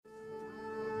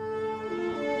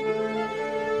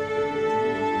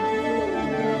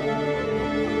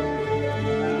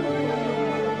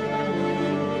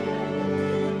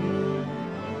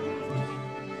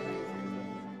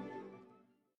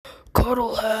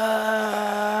Cuddle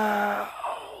House.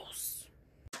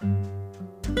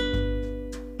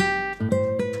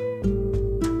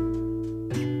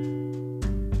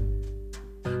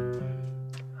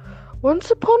 Once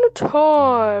upon a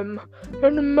time,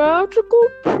 in a magical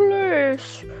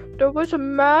place, there was a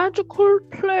magical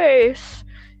place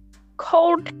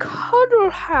called Cuddle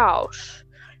House,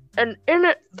 and in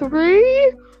it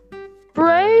 3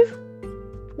 brave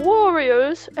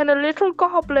warriors and a little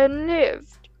goblin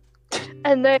lived,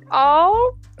 and they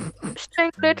all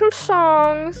sang little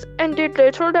songs and did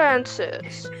little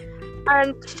dances.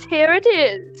 And here it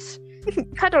is,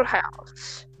 Cuddle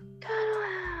House. Cuddle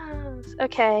House.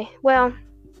 Okay, well,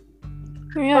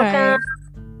 Yeah. welcome.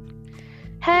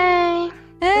 Hey,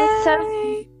 it's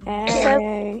Sophie.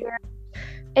 Hey.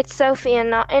 It's Sophie and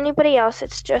not anybody else.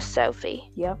 It's just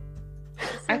Sophie. Yep.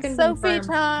 I can Sophie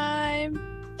confirm.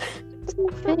 time.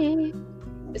 Sophie.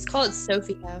 Let's call it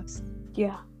Sophie House.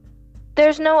 Yeah.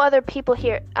 There's no other people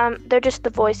here. They're just the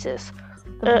voices.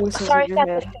 The voices Sorry in if your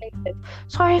that's head. offensive.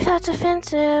 Sorry if that's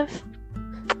offensive.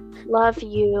 Love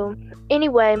you.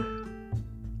 Anyway,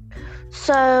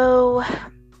 so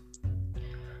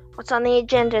what's on the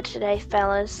agenda today,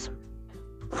 fellas?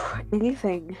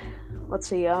 Anything. Let's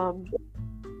see.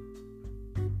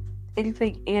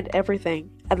 Anything and everything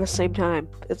at the same time.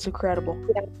 It's incredible.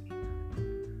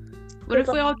 What if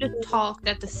we all just talked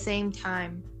at the same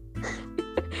time?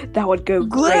 That would go Good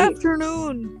great.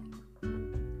 afternoon.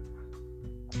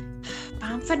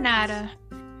 Fanada.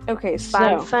 Okay,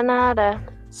 Fanfanada.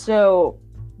 so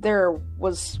there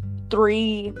was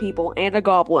 3 people and a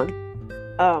goblin.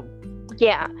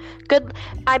 Yeah. Good.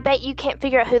 I bet you can't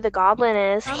figure out who the goblin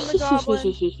is. I'm the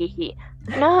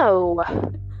goblin. No.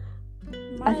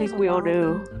 I think we all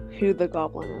know who the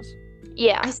goblin is.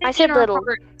 Yeah. I, think I said in our little.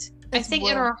 heart- I think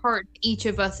in our heart, each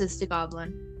of us is the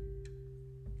goblin.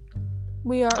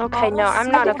 We are. Okay, no, I'm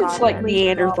I not a think it's like goblin.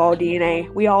 Neanderthal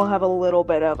DNA. We all have a little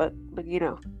bit of it, but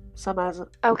some hasn't.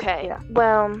 Okay. Yeah.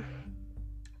 Well,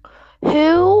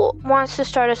 who wants to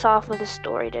start us off with a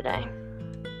story today?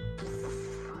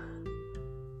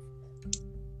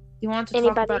 You want to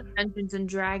Anybody? talk about Dungeons and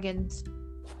Dragons?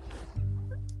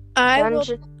 I will.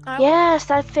 Dungeon- I will- Yes,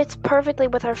 that fits perfectly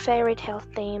with our fairy tale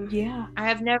theme. Yeah. I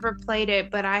have never played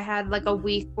it, but I had like a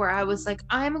week where I was like,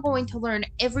 I'm going to learn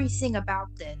everything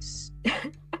about this.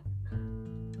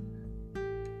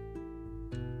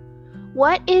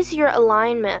 What is your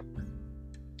alignment?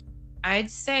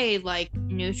 I'd say like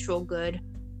neutral good.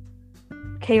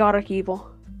 Chaotic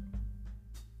evil.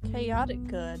 Chaotic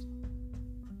good.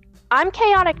 I'm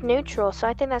chaotic neutral, so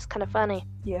I think that's kind of funny.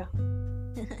 Yeah.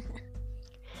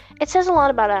 It says a lot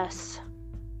about us.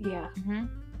 Yeah. Mm-hmm.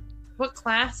 What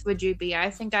class would you be? I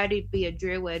think I'd be a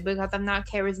druid because I'm not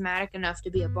charismatic enough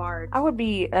to be a bard. I would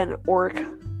be an orc.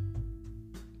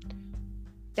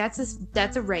 That's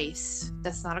a race.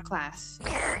 That's not a class.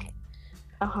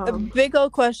 A big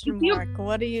old question you- mark.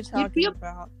 What are you talking you-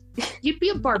 about? You'd be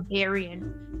a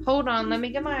barbarian. Hold on, let me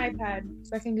get my iPad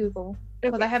so I can Google.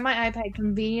 Because I have my iPad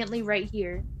conveniently right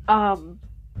here. So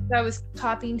I was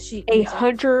copying sheet A music.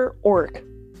 hunter orc.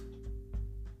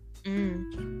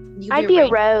 You I'd be a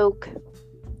ranger. rogue.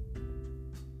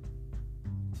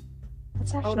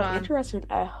 That's Hold actually on. interesting.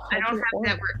 A I don't hunter have orc.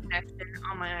 network connection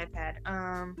on my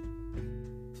iPad.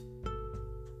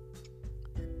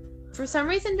 For some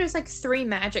reason, there's like 3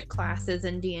 magic classes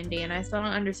in D&D, and I still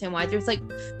don't understand why. There's like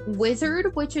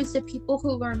wizard, which is the people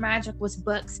who learn magic with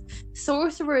books,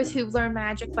 sorcerers who learn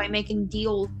magic by making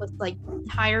deals with like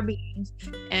higher beings,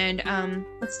 and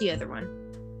what's the other one?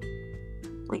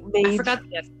 Like I mage. forgot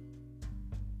the other.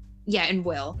 Yeah, and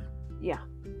will. Yeah.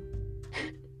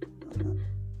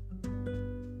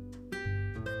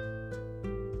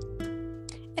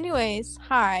 Anyways,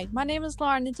 hi. My name is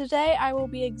Lauren, and today I will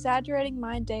be exaggerating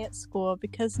my day at school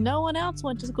because no one else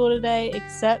went to school today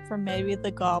except for maybe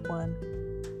the goblin.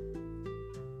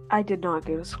 I did not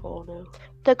go to school, no.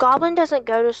 The goblin doesn't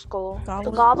go to school. The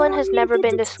Goblin? goblin has never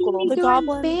been to school. The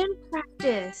goblin? band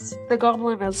practice. The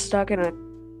goblin is stuck in a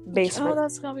basement. Oh,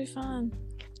 that's gonna be fun.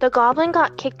 The goblin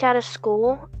got kicked out of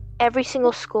school, every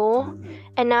single school,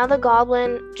 and now the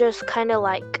goblin just kind of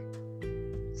like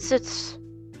sits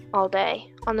all day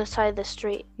on the side of the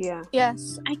street. Yeah.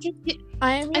 Yes, I get to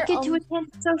only- attend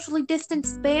socially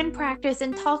distanced band practice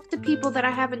and talk to people that I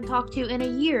haven't talked to in a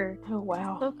year. Oh,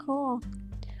 wow. So cool.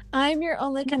 I'm your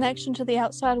only connection to the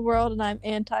outside world, and I'm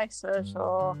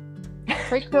antisocial.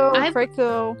 Pretty cool. I'm- Pretty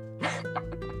cool.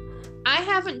 I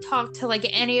haven't talked to like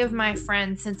any of my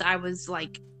friends since I was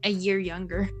like a year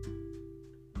younger.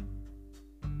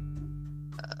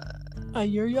 A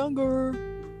year younger.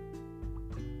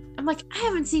 I'm like, I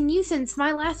haven't seen you since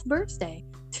my last birthday.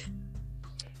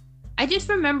 I just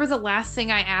remember the last thing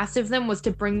I asked of them was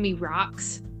to bring me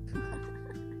rocks.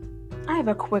 I have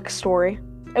a quick story.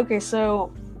 Okay,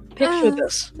 so picture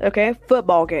this. Okay,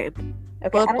 football game.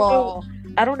 Okay, Football.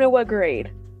 I don't know what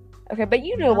grade. Okay, but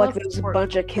you know, I like love there's a sports.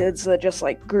 bunch of kids that just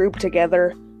like group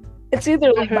together. It's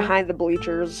either like Mhm. behind the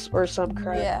bleachers or some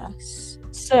crap. Yes.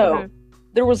 So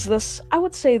there was this. I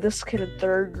would say this kid in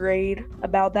 3rd grade,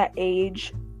 about that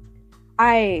age.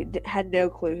 I had no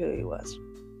clue who he was.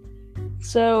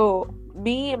 So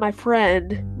me and my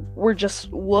friend were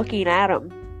just looking at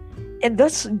him, and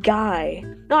this guy,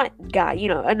 not guy,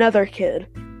 another kid,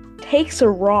 takes a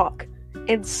rock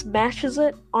and smashes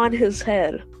it on his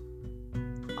head.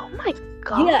 Oh my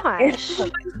Yeah, gosh.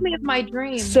 Reminds me of my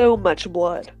dream. So much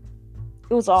blood.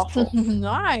 It was awful.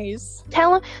 Nice.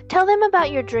 Tell them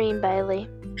about your dream, Bailey.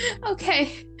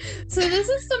 Okay, so this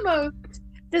is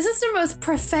the most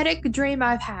prophetic dream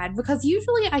I've had, because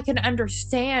usually I can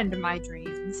understand my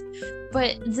dreams,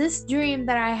 but this dream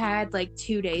that I had like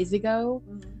 2 days ago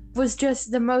was just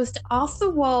the most off the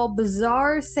wall,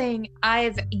 bizarre thing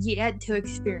I've yet to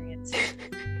experience.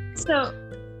 So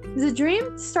the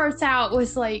dream starts out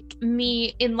with like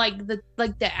me in like the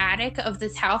attic of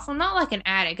this house. Well, not like an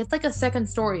attic. It's like a 2nd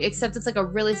story, except it's like a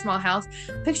really small house.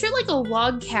 Picture like a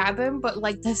log cabin, but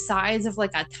like the size of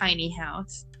like a tiny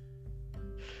house.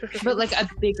 But like a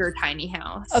bigger tiny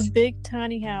house. A big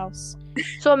tiny house.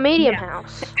 So a medium Yeah.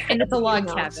 house. And it's a log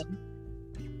Medium house. cabin.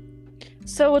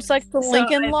 So it's like the So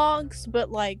Lincoln I- Logs,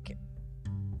 but like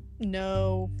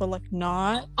no, but like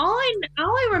not. All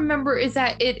I remember is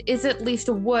that it is at least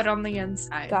wood on the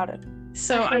inside. Got it.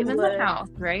 So I hate I'm in wood. the house,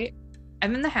 right?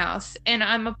 I'm in the house and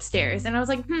I'm upstairs, and I was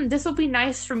like, this will be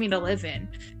nice for me to live in,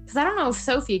 because I don't know if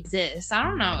Sophie exists. I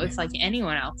don't know if like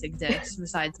anyone else exists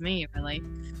besides me, really.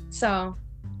 So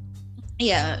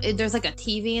yeah, there's like a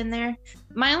TV in there.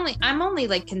 I'm only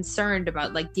like concerned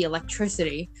about like the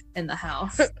electricity in the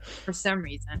house for some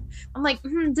reason. I'm like,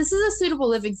 this is a suitable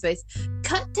living space.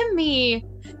 Cut to me.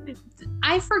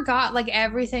 I forgot like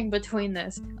everything between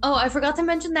this. Oh, I forgot to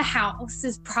mention the house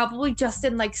is probably just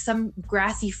in like some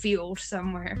grassy field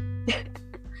somewhere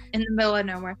in the middle of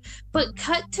nowhere. But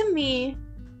cut to me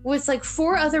with like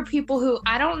 4 other people who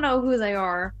I don't know who they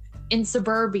are in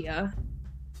suburbia.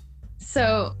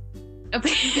 So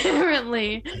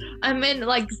apparently I'm in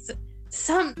like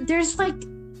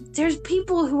there's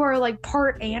people who are like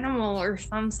part animal or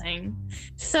something.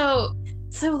 So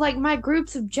like my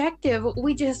group's objective,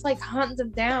 we just like hunt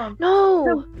them down.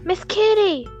 No, Miss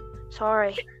Kitty.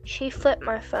 Sorry, she flipped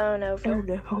my phone Oh over.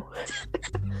 no.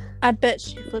 I bet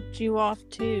she flipped you off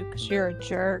too, because you're a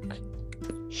jerk.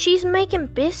 She's making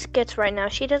biscuits right now.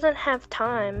 She doesn't have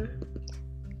time.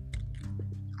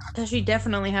 Because she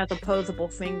definitely has opposable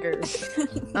fingers.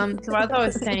 So as I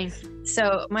was saying,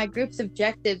 so my group's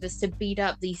objective is to beat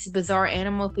up these bizarre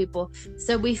animal people.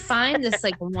 So we find this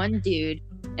like one dude,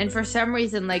 and for some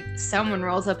reason, like someone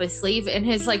rolls up his sleeve, and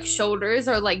his like shoulders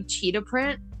are like cheetah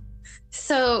print.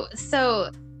 So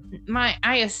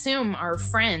I assume our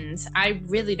friends, I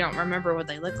really don't remember what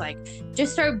they look like,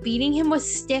 just start beating him with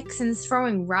sticks and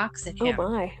throwing rocks at Oh him.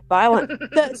 my. Violent.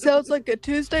 That sounds like a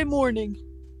Tuesday morning.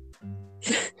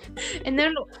 And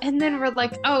then we're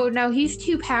like, oh no, he's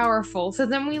too powerful. So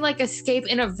then we like escape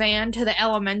in a van to the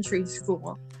elementary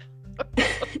school.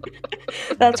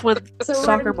 That's when So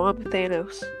soccer mom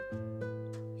Thanos.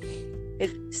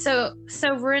 So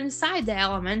we're inside the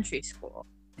elementary school,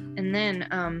 and then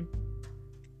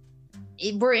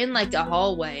we're in like a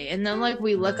hallway, and then like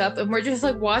we look up and we're just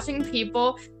like watching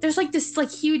people. There's like this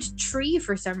like huge tree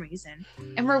for some reason,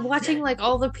 and we're watching like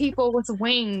all the people with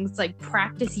wings like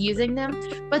practice using them.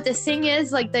 But the thing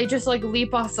is, like they just like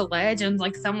leap off the ledge and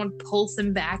like someone pulls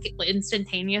them back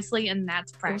instantaneously, and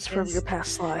that's It's practice. from your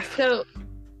past life. So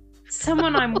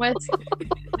someone I'm with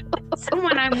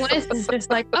is just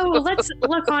like, oh, let's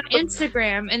look on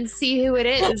Instagram and see who it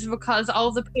is, because all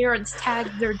the parents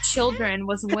tagged their children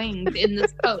with wings in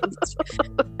this post.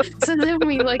 So then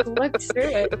we like look through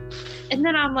it, and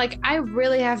then I'm like, I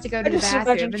really have to go to I the just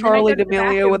bathroom. imagine And then I Charlie go to the D'Amelio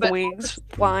bathroom, with but- wings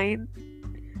flying.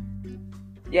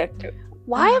 Yeah.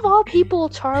 Why of all people,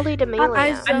 Charlie I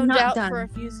D'Amelio? zoned not out done. for a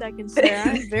few seconds there.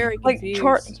 I'm very Like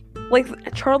confused.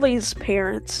 like Charlie's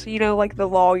parents, like the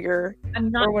lawyer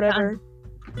I'm not or whatever. done.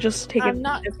 Just taking. I'm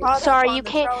not caught up Sorry, on you the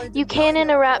can't. Charlie You can't D'Amelio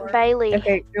interrupt part. Bailey.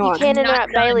 Okay, go You on. can't I'm not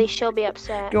interrupt done. Bailey. She'll be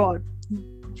upset. Go on.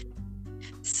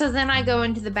 So then I go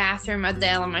into the bathroom at the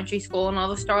elementary school, and all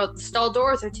the stall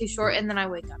doors are too short, and then I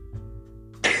wake up.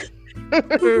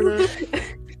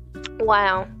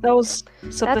 Wow, That was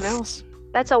something That's- else.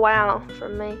 that's a wow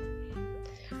from me.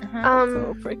 Uh-huh.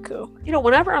 Oh, pretty cool.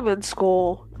 Whenever I'm in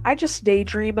school, I just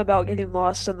daydream about getting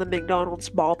lost in the McDonald's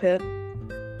ball pit.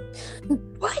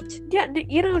 What? Yeah,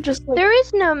 just like, There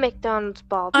is no McDonald's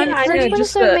ball pit. I'm Yeah, I Since know, when just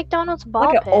is there a a- McDonald's ball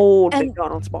like an pit? old And-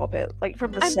 McDonald's ball pit, like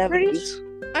from the I'm pretty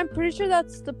 70s. I'm pretty sure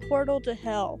that's the portal to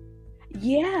hell.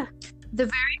 Yeah. The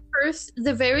very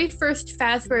first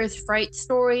Fazbear's Fright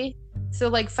story. So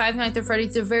like Five Nights at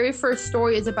Freddy's, the very first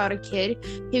story is about a kid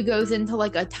who goes into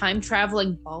like a time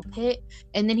traveling ball pit,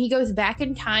 and then he goes back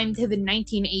in time to the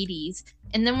 1980s,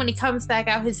 and then when he comes back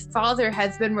out, his father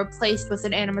has been replaced with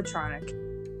an animatronic.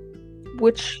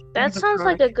 Which That sounds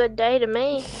like a good day to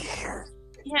me.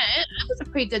 Yeah, it was a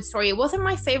pretty good story. It wasn't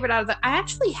my favorite out of the. I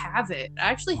actually have it.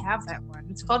 I actually have that one.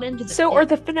 It's called Into the So Pit. are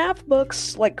the FNAF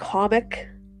books like comic,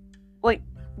 like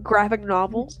graphic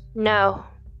novels? No.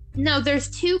 No, there's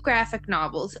 2 graphic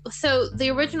novels. So the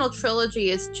original trilogy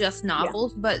is just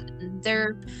novels, but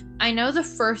I know the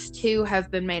first 2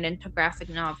 have been made into graphic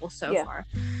novels so Yeah. far.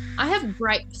 I have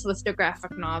gripes with the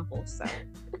graphic novels, so.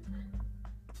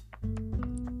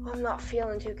 I'm not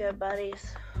feeling too good,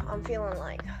 buddies. I'm feeling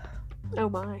like Oh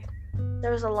my.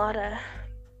 there's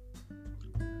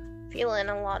feeling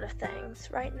a lot of things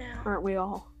right now. Aren't we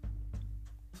all?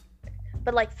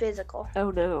 But like physical.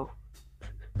 Oh no.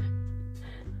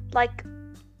 Like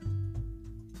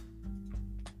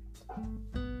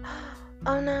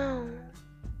oh no.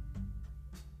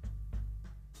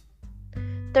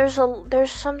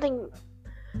 There's something.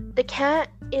 The cat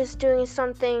is doing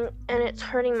something and it's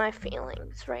hurting my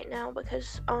feelings right now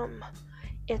because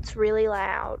it's really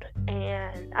loud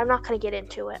and I'm not gonna get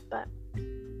into it, but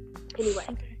anyway.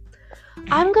 Okay.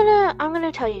 I'm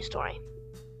gonna tell you a story.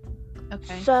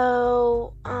 Okay.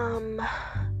 So I'm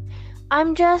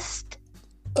just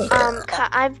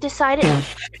I've decided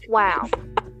wow.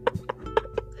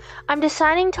 I'm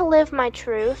deciding to live my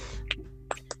truth.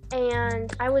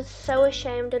 And I was so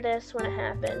ashamed of this when it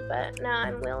happened, but now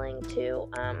I'm willing to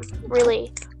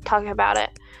really talk about it.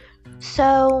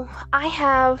 So I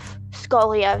have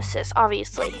scoliosis,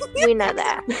 obviously. We know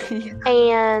that.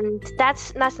 And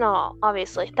that's not all,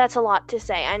 obviously. That's a lot to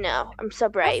say, I know. I'm so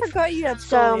brave. I forgot you had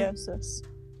So- scoliosis.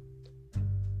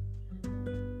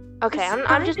 Okay,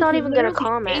 I'm just not even gonna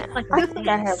comment. I think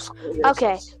I have scoliosis.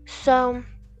 Okay, so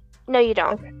no you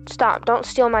don't. Stop. Don't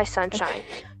steal my sunshine.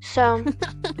 So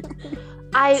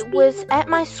I was at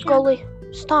my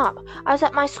scoliosis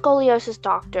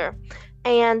doctor,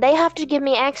 and they have to give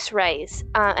me x-rays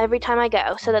every time I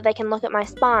go so that they can look at my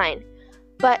spine.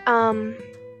 But no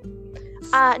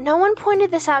one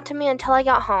pointed this out to me until I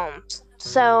got home.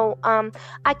 So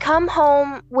I come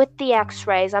home with the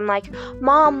x-rays. I'm like,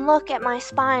 Mom, look at my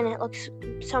spine. It looks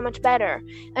so much better.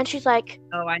 And she's like,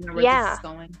 Oh, I know where Yeah. this is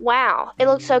going. wow, it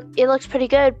looks pretty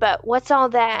good, but what's all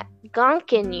that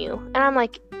gunk in you? And I'm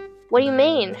like, what do you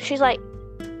mean? She's like,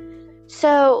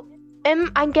 so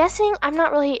I'm guessing, I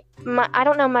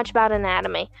don't know much about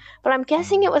anatomy, but I'm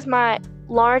guessing it was my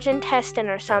large intestine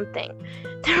or something.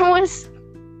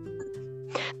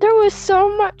 There was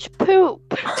so much poop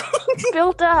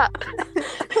built up.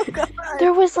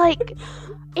 There was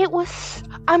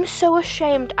I'm so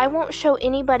ashamed. I won't show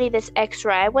anybody this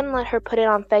x-ray. I wouldn't let her put it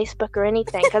on Facebook or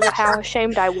anything because of how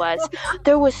ashamed I was.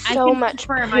 There was I so can much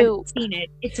confirm poop I've seen it.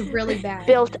 It's really bad.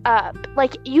 built up.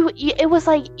 Like it was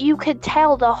like you could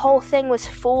tell the whole thing was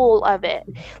full of it.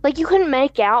 Like you couldn't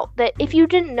make out that if you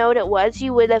didn't know what it was,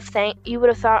 you would have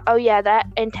thought, oh yeah, that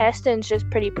intestine's just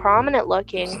pretty prominent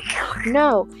looking.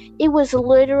 No, it was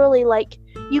literally like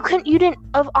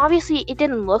obviously it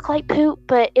didn't look like poop,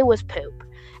 but it was poop.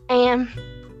 And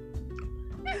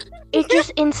it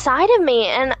just inside of me,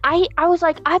 and I was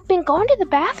like, I've been going to the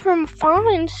bathroom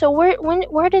fine, so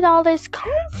where did all this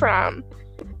come from?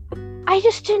 I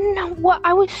just didn't know what.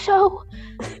 I was so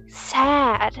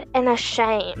sad and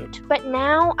ashamed, but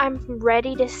now I'm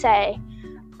ready to say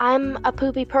I'm a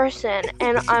poopy person,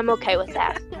 and I'm okay with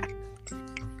that.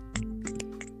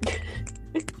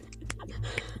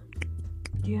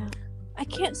 Yeah. I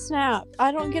can't snap.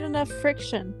 I don't get enough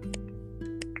friction.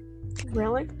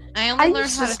 Really? I I only learned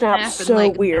used how to to snap snap in, so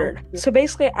like, weird. middle school. So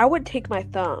basically, I would take my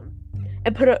thumb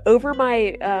and put it over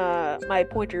my my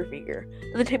pointer finger,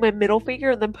 and then take my middle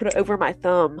finger and then put it over my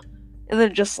thumb, and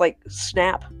then just like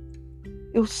snap.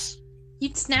 It was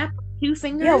You'd snap 2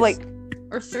 fingers? yeah, like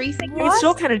Or 3 fingers? I can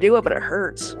still kind of do it, but it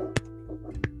hurts.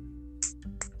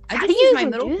 I How just do you use my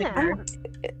even middle do finger.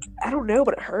 that? I don't know,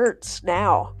 but it hurts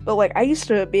now. But like I used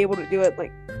to be able to do it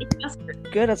like It just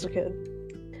good as a kid.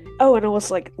 Oh, and it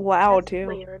was like loud too.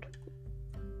 Weird.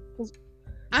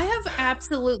 I have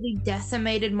absolutely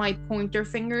decimated my pointer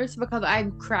fingers because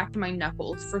I've cracked my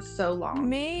knuckles for so long.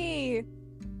 Me.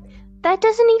 That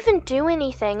doesn't even do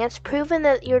anything. It's proven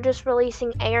that you're just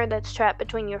releasing air that's trapped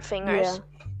between your fingers.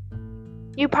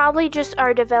 You probably just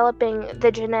are developing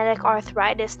the genetic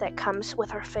arthritis that comes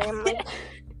with our family.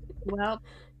 Well,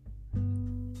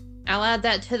 I'll add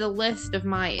that to the list of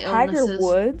my Tiger illnesses.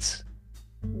 Woods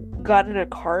got in a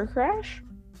car crash?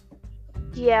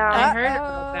 Yeah. I heard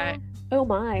about that. Oh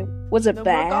my. Was it No more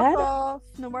bad? golf.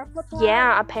 No more football.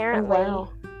 Yeah, Oh, apparently. wow.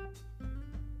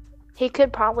 He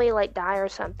could probably like die or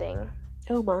something.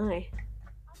 Oh my.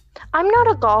 I'm not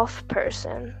a golf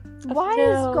person. Why No.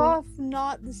 is golf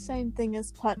not the same thing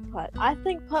as putt-putt? I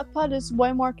think putt-putt is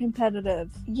way more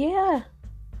competitive. Yeah.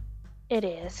 It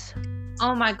is.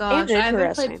 Oh my gosh, I haven't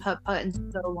interesting. played putt-putt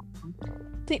in so long.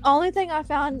 The only thing I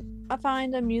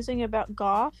find amusing about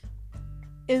golf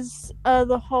is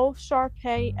the whole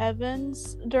Sharpay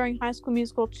Evans during High School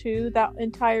Musical 2, that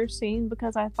entire scene,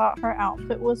 because I thought her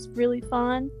outfit was really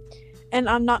fun. And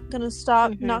I'm not gonna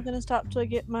stop, not gonna stop till I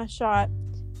get my shot.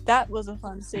 That was a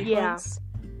fun sequence.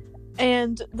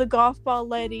 And the golf ball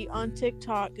lady on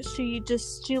TikTok, she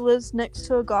lives next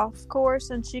to a golf course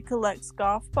and she collects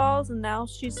golf balls, and now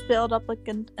she's filled up like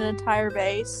an entire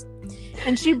vase.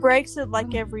 And she breaks it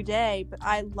like every day, but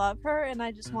I love her and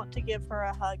I just want to give her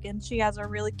a hug. And she has a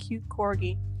really cute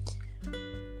corgi.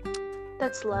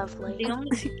 That's lovely.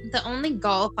 The only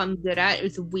golf I'm good at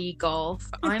is Wii golf.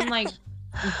 I'm like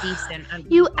decent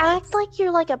at You Wii golf. act like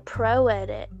you're like a pro at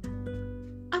it.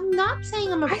 I'm not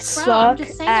saying I'm a pro. I I'm suck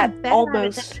just saying I'm at better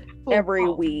almost at it than actual every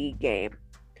golf. Wii game.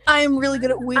 I am really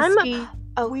good at I'm whiskey.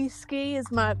 oh. Whiskey is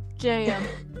my jam.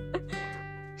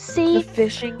 The See,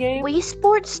 fishing game? Wii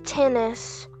Sports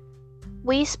Tennis.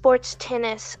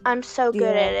 I'm so good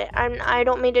Yeah. at it. I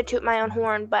don't mean to toot my own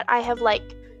horn, but I have like,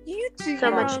 You do So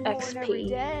your much own horn XP. every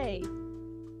day.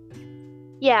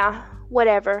 yeah,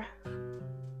 whatever.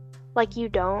 Like you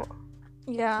don't.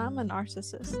 Yeah, I'm a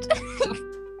narcissist.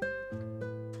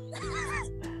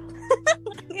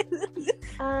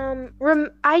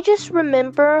 I just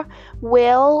remember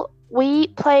we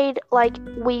played like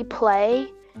We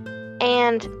Play,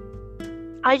 and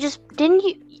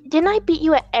didn't I beat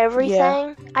you at everything?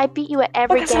 Yeah. I beat you at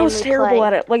every Because game I was we terrible played.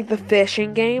 at it. Like, the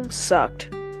fishing game sucked.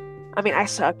 I mean, I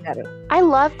sucked at it. I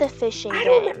love the fishing I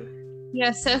don't game.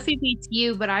 Yeah, Sophie beats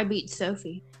you, but I beat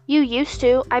Sophie. You used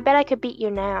to. I bet I could beat you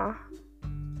now.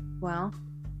 Well,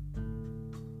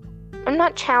 I'm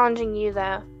not challenging you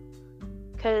though,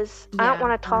 because I don't Yeah,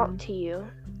 want to talk to you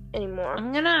anymore.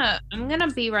 I'm gonna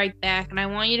be right back, and I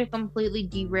want you to completely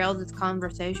derail this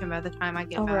conversation by the time I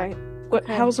get back. Alright.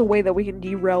 How's a way that we can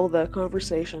derail the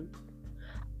conversation?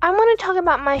 I want to talk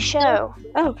about my show.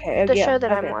 Okay. The yeah, show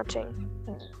that okay. I'm watching.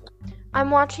 I'm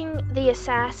watching the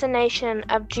assassination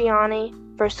of Gianni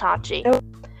Versace. Oh.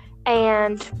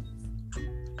 And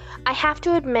I have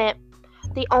to admit,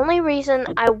 the only reason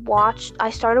I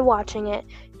started watching it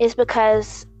is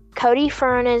because Cody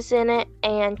Fern is in it,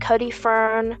 and Cody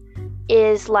Fern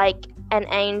is like an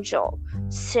angel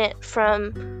sent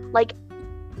from like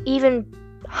even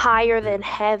higher than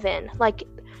heaven, like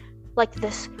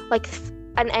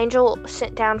an angel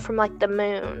sent down from like the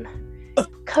moon.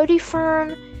 Cody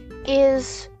Fern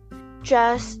is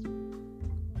just,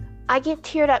 I get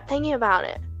teared up thinking about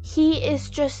it. He is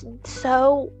just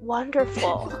so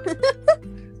wonderful.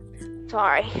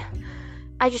 Sorry,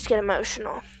 I just get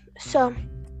emotional. So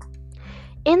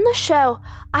in the show,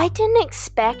 I didn't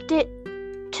expect it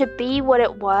to be what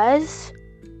it was.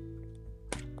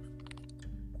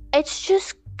 It's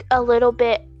just a little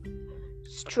bit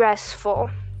stressful.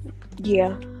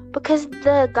 Yeah. Because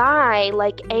the guy,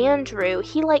 like Andrew,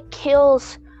 he like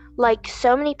kills like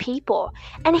so many people,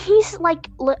 and he's like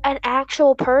an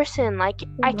actual person. Like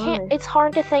I can't. my. It's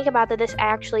hard to think about that this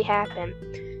actually happened,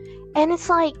 and it's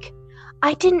like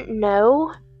I didn't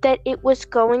know that it was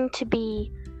going to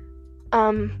be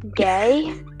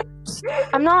gay.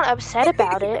 I'm not upset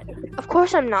about it. Of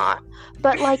course I'm not.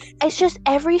 But like it's just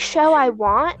every show I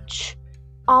watch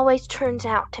always turns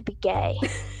out to be gay.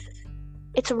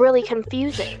 It's really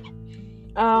confusing.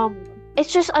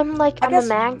 It's just I'm a guess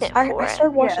magnet I for it.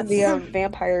 started watching Yes. the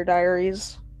Vampire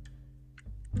Diaries.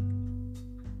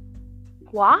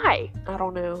 Why? I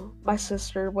don't know. My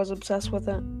sister was obsessed with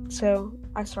it, so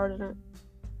I started it.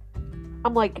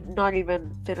 I'm like not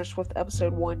even finished with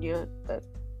episode 1 yet, but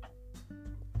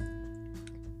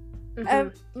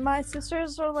Mhm. My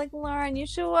sisters were like, Lauren, you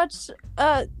should watch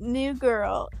New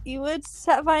Girl. You would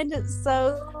find it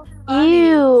so funny.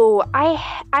 Ew,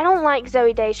 I don't like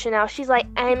Zoe Deschanel. She's like,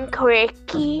 I'm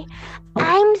quirky.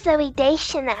 I'm Zoe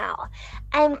Deschanel.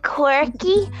 I'm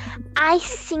quirky. I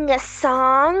sing a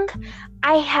song.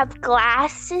 I have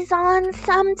glasses on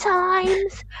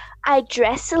sometimes. I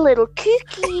dress a little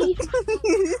kooky.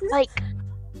 Like,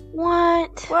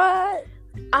 what? What?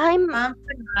 I'm.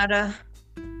 Sonata.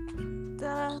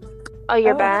 Da, Oh,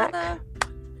 you're Oh. back.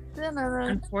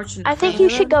 Unfortunately. I think you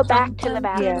should go back to the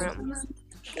bathroom.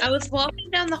 I was walking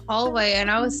down the hallway and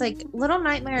I was like, Little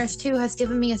Nightmares 2 has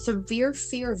given me a severe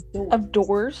fear of doors. Of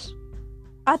doors?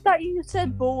 I thought you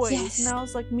said boys, Yes. and I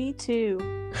was like, me too.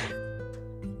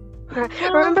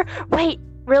 Remember? Wait,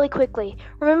 really quickly.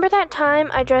 Remember that time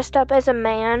I dressed up as a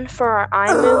man for our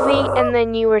iMovie, and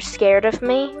then you were scared of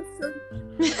me?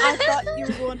 I thought you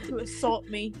were going to assault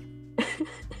me.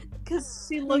 Because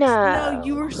she looks. No. No,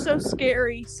 you were so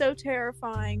scary, so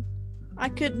terrifying. I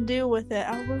couldn't deal with it.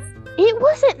 I was. It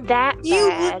wasn't that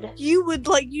bad. You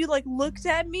looked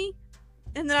at me,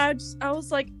 and then I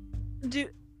was like,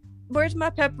 dude, where's my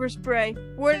pepper spray?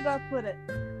 Where did I put it?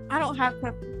 I don't have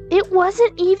pepper. It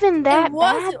wasn't even that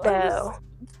bad, It though.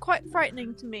 was quite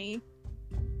frightening to me.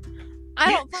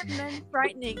 I don't find men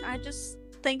frightening. I just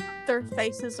think their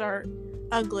faces are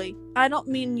ugly. I don't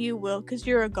mean you, Will, because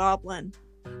you're a goblin.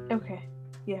 Okay.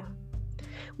 Yeah.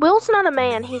 Will's not a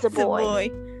man, he's a It's a boy.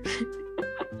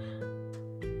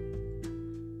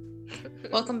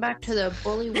 Welcome back to the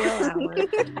Bully Will Hour.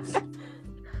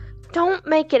 Don't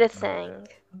make it a thing.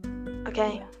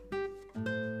 Okay?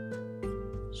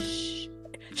 Shh.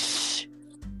 Shh.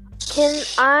 Can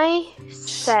I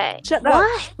say Shut up.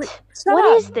 what? Shut What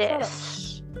up. is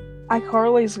this?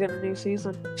 iCarly's got a new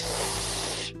season.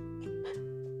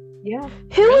 Yeah.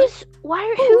 Who's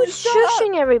who's Shut up.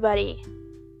 shushing everybody?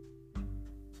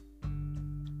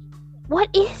 What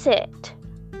is it?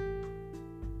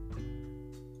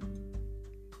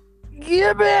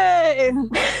 Gibby!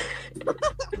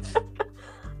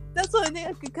 That's the only thing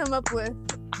I could come up with.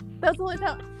 That's the only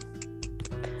time.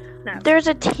 There's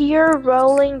a tear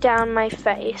rolling down my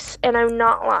face, and I'm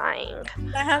not lying.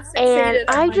 I have And succeeded.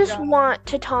 Oh I my just God. want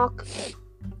to talk.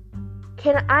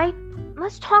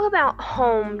 Let's talk about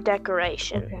home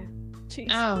decoration. Okay.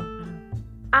 Jeez. Oh.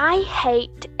 I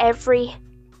hate every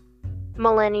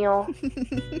millennial.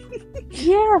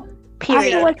 Yeah. I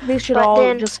Period. feel like they should But all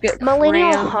then just get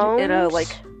millennial crammed in a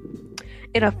homes?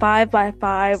 in a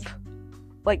 5x5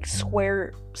 like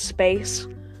square space,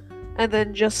 and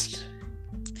then just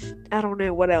I don't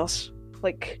know what else.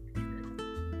 Like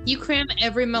You cram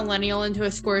every millennial into a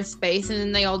square space and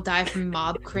then they all die from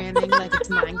mob cramming like it's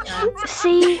Minecraft.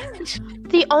 See,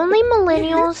 the only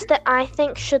millennials that I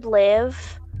think should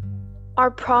live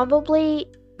are probably.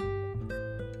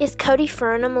 Is Cody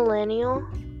Fern a millennial?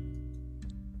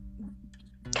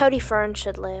 Cody Fern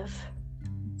should live.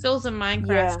 Phil's a Minecraft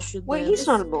yeah. should Wait, live. he's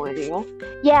not a millennial.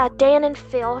 Yeah, Dan and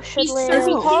Phil should He's live. Is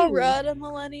so- Paul Ew. Rudd a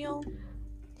millennial?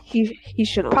 He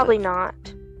shouldn't. Probably live.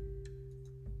 not.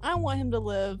 I want him to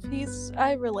live.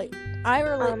 I relate to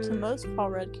Um, most Paul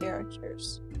Rudd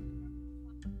characters.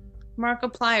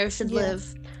 Markiplier should Yeah.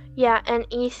 live. Yeah, and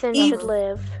Ethan Eve. should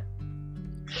live.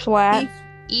 Schlatt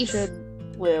Eve.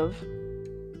 should live.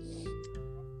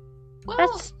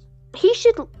 Well,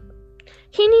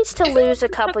 He needs to I feel lose a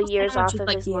like couple Chuckles years Sandwich off is of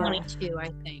like his life. 22, I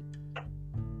think.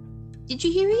 Did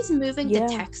you hear he's moving Yeah.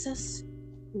 to Texas?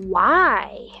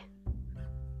 Why?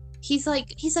 He's like,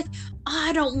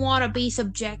 I don't want to be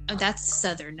subject. Oh, that's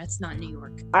Southern. That's not New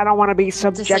York. I don't want to be like-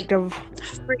 subjective.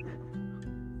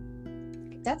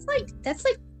 That's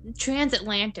like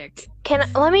transatlantic.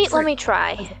 Let me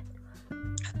try.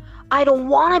 I don't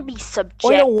want to be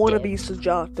subjective. I don't want to be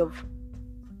subjective.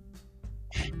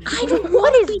 I don't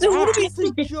What want is to that? pay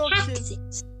Subjective.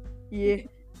 taxes. Yeah.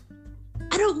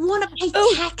 I don't want to pay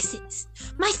Oh. taxes.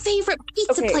 My favorite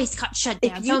pizza Okay. place got shut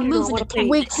If down, you so I'm do not moving wanna to pay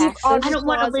We Texas. keep taxes- Audrey I don't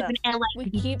want to Plaza. live in LA. We to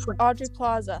be keep friends. Audrey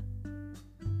Plaza.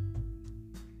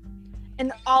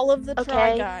 And all of the Try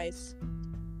Okay. Guys.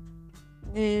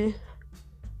 Eh.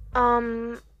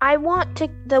 I want to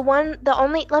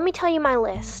let me tell you my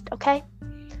list, okay?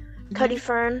 Cody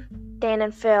Fern, Dan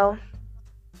and Phil.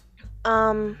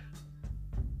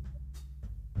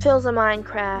 Phil's a Audrey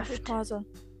Minecraft. Plaza.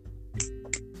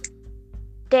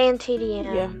 Dan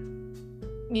TDM. Yeah.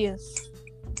 Yes.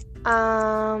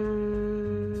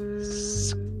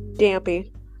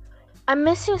 Stampy. I'm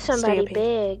missing somebody Stampy.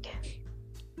 big.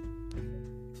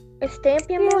 Is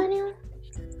Stampy a millennial?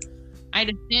 I'd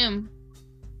assume.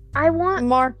 I want.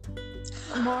 Mark.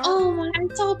 Oh my!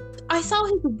 I saw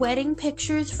his wedding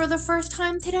pictures for the first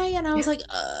time today, and I was like,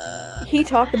 He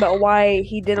talked about why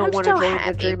he didn't I'm want to so join the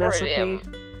happy Dream for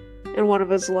SCP in one of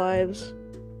his lives.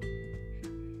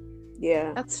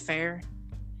 Yeah. That's fair.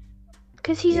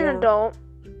 Because he's Yeah. an adult.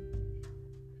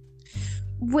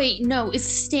 Wait, no. If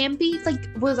Stampy like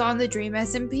was on the Dream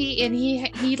SMP and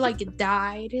he like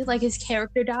died, like his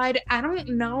character died, I don't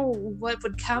know what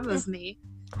would come of me.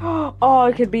 Oh,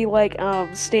 it could be like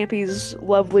Stampy's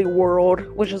Lovely World,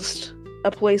 which is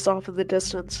a place off in the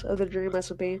distance of the Dream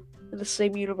SMP in the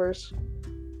same universe.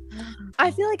 I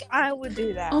feel like I would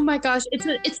do that. Oh my gosh,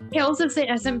 it's Tales of the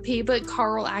SMP, but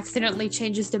Carl accidentally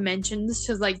changes dimensions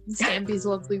to like Stampy's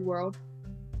Lovely World.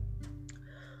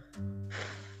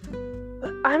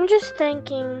 I'm just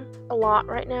thinking a lot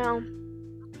right now.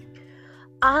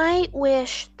 I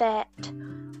wish that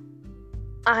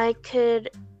I could.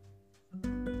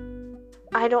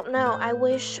 I don't know. I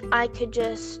wish I could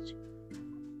just.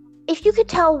 If you could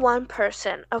tell one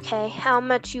person, okay, how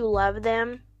much you love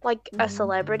them, like a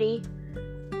celebrity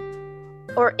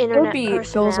or It would internet be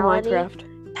Phil's of personality. Minecraft.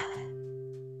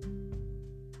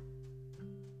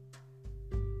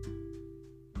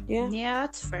 Yeah. Yeah,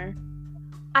 that's fair.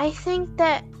 I think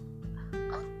that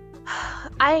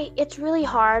it's really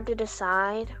hard to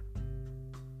decide.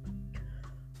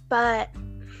 But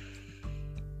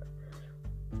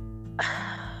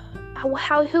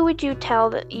who would you tell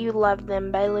that you loved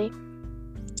them, Bailey?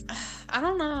 I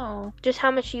don't know. Just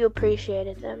how much you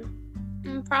appreciated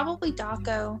them. Probably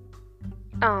Daco.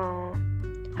 Oh.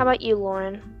 How about you,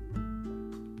 Lauren?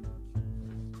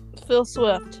 Phil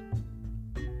Swift.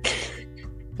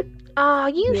 Oh,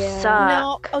 you Yeah. suck.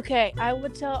 No, okay. I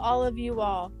would tell all of you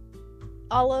all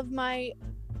of my.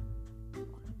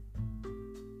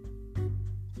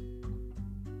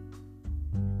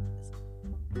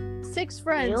 Six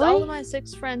friends, Really? all of my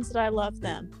 6 friends that I love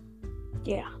them.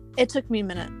 Yeah. It took me a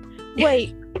minute.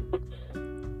 Wait.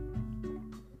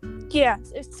 Yeah,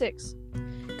 it's 6.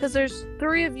 Because there's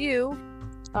 3 of you.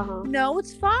 Uh-huh. No,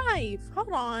 it's 5.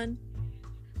 Hold on.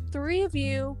 3 of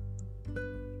you.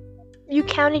 You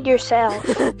counted yourself.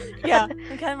 Yeah,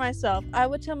 I'm counting myself. I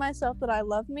would tell myself that I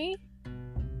love me.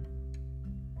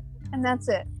 And that's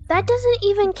it. That doesn't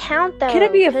even count, though. Can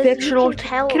it be a 'cause you fictional- can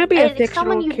tell can it be a it's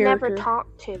someone fictional you've never character?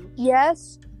 talked to.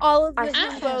 Yes, all of the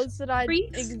I- hippos that I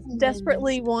Freaks.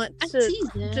 desperately want I to see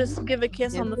them. just give a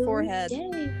kiss on the Every forehead.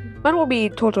 day. Mine will be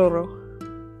Totoro.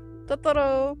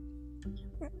 Totoro.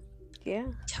 Yeah.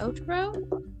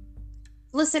 Totoro?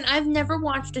 Listen, I've never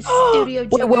watched a Studio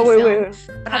Ghibli wait.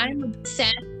 film, but I'm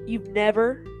obsessed. You've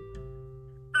never?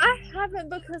 I haven't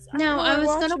because No, I was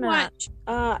gonna watch.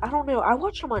 I don't know. I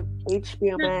watched them on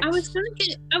HBO Max. I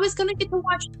was gonna get to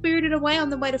watch Spirited Away on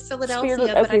the way to Philadelphia,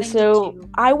 Spirited, but I okay, didn't so get to.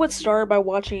 I would start by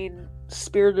watching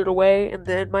Spirited Away and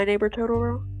then My Neighbor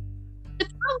Totoro. The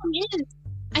problem is,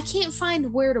 I can't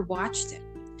find where to watch them.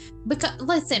 Because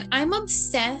listen, I'm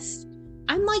obsessed.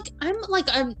 I'm like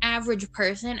an average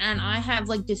person, and I have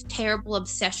like this terrible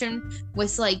obsession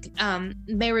with like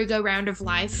Merry-Go-Round of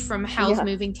Life from Howl's Yeah.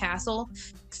 Moving Castle.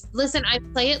 Listen, I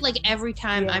play it like every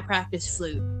time Yeah. I practice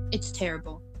flute. It's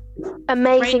terrible.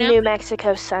 Amazing Right now- New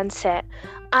Mexico sunset.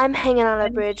 I'm hanging on a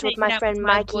I'm bridge with hanging my out friend with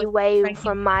my Mikey boy, Wave Mikey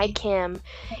from My Wave. Kim.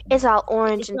 It's all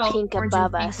orange and It's all pink orange and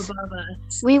above pink us. above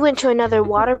us. We went to another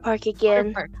water park again.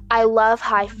 Water park. I love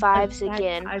high fives High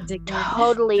again. fives again.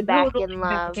 Totally back Totally in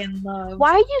love. back in love.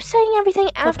 Why are you saying everything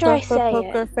after I say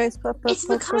it? It's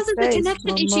because of the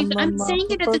connection issues. I'm saying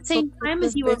it at the same time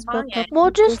as you are buying.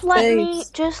 Well, just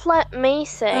let me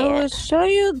say I will it. show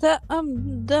you that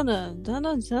donna.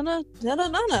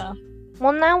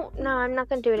 Well, no, I'm not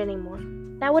gonna do it anymore.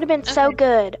 That would have been so Okay.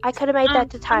 good. I could have made that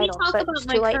the Let me title, talk but about it's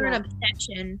my too late current now.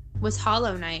 obsession with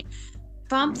Hollow Knight.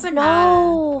 Vamphanada.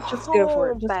 No, Just go for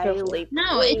it. oh, Just go for it. Bailey,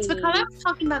 No, it's because I please. was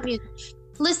talking about music.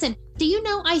 Listen, do you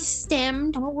know I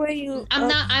stemmed? I'll wear you.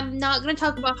 I'm not gonna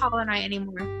talk about Hollow Knight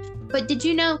anymore. But did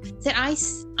you know that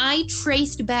I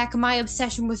traced back my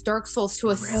obsession with Dark Souls to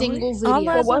a single video? All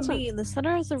eyes what's on it? me in the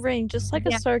center of the ring, just like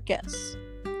Yeah. a circus.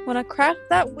 When I crack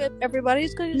that whip,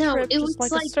 everybody's going to No, trip it just was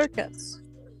like a like- circus.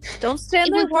 Don't stand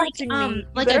It there was like watching me. You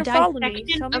like a better follow me.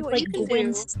 dissection Tell me of what like you can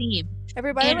Gwen's do. theme.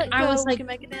 Everybody and let I go. was We like- can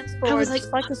make a dance I floor was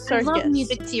just like a I circus. love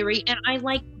music theory and I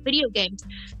like video games.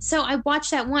 So I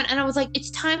watched that one and I was like, it's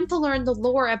time to learn the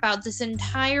lore about this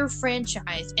entire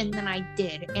franchise. And then I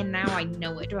did. And now I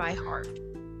know it by heart.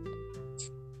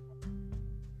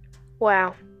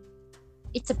 Wow.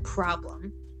 It's a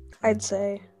problem. I'd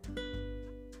say.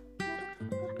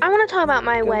 I want to talk about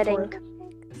my Go for wedding.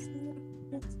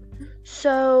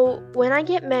 So, when I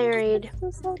get married,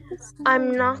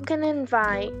 I'm not going to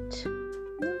invite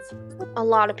a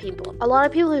lot of people. A lot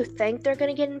of people who think they're going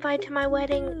to get invited to my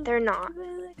wedding, they're not.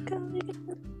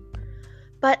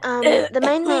 But the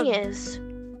main thing is,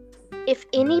 if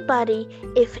anybody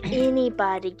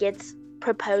gets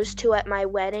proposed to at my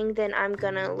wedding, then I'm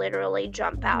gonna literally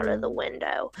jump out of the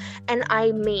window. And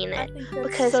I mean I it. think that's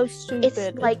Because so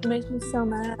stupid. like- it makes me so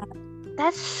mad.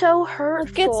 That's so Like,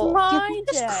 it's hurtful. my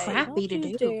that's day. crappy Don't to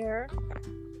you do. dare.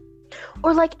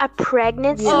 Or like a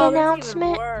pregnancy Yeah. Oh, that's even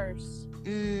announcement. worse.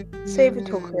 Save it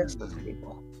till Christmas,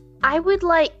 people. I would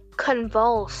like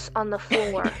convulse on the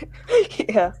floor.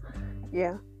 Yeah.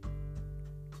 Yeah.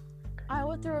 I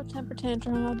would throw a temper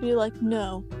tantrum and I'd be like,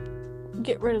 no.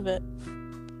 Get rid of it.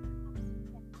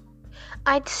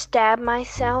 I'd stab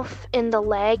myself in the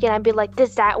leg and I'd be like,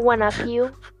 does that one up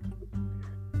you?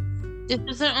 This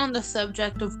isn't on the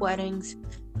subject of weddings,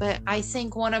 but I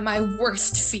think one of my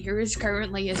worst fears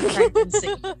currently is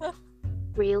pregnancy. I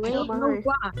Really? don't know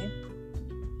why.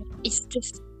 It's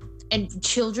just, and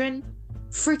children,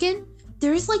 freaking,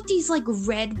 there's like these like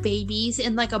red babies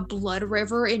in like a blood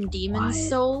river in Demon What?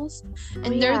 Souls,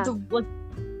 and Yeah.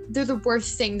 they're the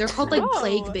worst thing. They're called like Oh.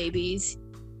 plague babies.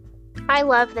 I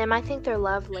love them. I think they're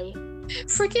lovely.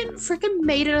 Freaking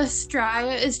Maiden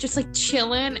Estrella is just like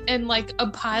chilling in like a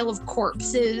pile of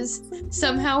corpses.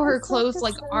 Somehow her clothes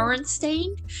like aren't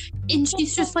stained, and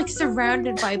she's just like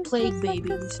surrounded by plague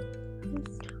babies.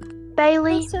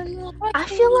 Bailey, I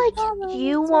feel like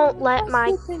you won't let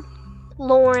my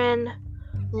Lauren,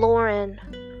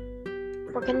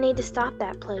 we're gonna need to stop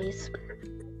that, please.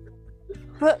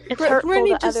 But It's hurtful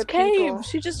Brittany to just other came. people.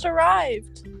 She just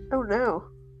arrived. Oh no.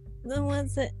 The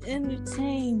ones that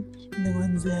entertain. The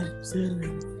ones that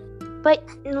observe. But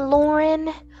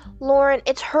Lauren,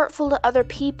 it's hurtful to other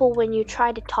people when you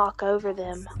try to talk over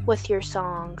them with your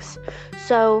songs.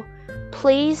 So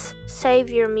please save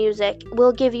your music.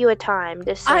 We'll give you a time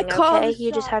to I sing, call okay? the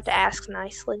You just have to shots. ask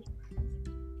nicely.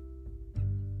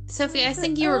 Sophie, I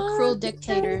think you're a cruel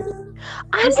dictator.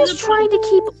 I'm This just is a trying to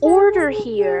keep order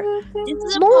here. This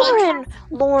is a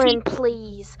Lauren,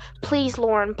 please. Please,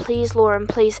 Lauren, please.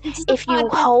 This is a If you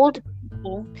podcast.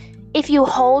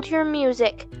 hold your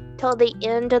music till the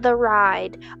end of the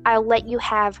ride, I'll let you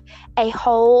have a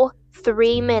whole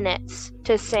 3 minutes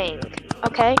to sing.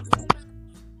 Okay?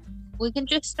 We can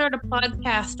just start a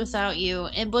podcast without you.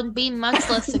 It would be much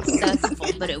less successful,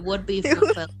 but it would be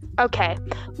fulfilling. Okay.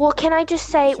 Well, can I just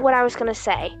say what I was gonna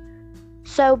say?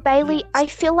 So, Bailey, I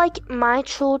feel like my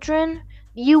children,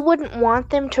 you wouldn't want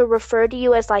them to refer to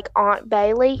you as like Aunt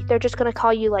Bailey. They're just gonna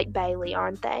call you like Bailey,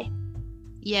 aren't they?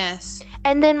 Yes.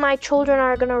 And then my children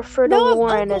are gonna refer to No,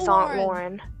 Lauren Uncle as Aunt Lauren.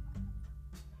 Lauren.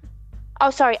 Oh,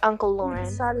 sorry, Uncle Who Lauren.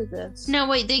 decided this? No,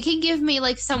 wait, they can give me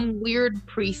like some weird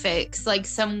prefix, like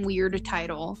some weird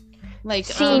title. Like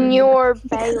Senior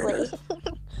Bailey.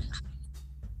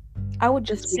 I would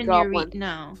just be Senorita. Goblin.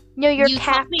 No. No, you're You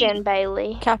call me- Captain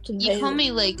Bailey. Captain You Bailey. call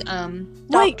me like Wait,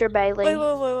 Dr. Bailey.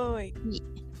 wait.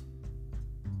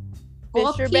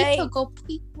 Mr. Bay.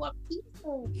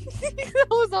 That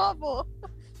was awful.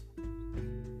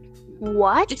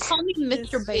 What? Just call me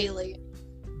Mr. Yes. Bailey.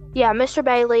 Yeah, Mr.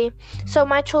 Bailey. So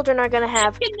my children are gonna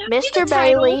have Can that be Mr. the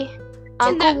title? Bailey,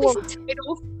 Can that Uncle. be the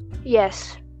title?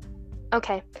 Yes.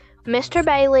 Okay. Mr.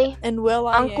 Bailey, And Will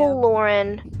I Uncle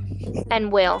Lauren,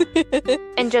 and Will,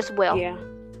 and just Will. Yeah.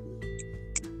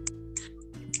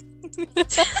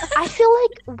 I feel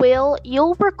like Will,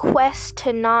 you'll request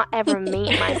to not ever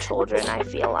meet my children. I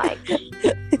feel like.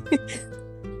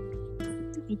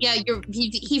 Yeah,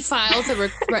 he files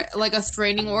like a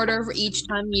restraining order for each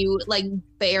time you like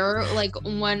bear like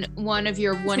one of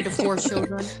your 1 to 4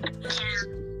 children.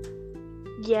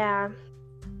 Yeah.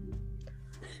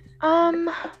 I'm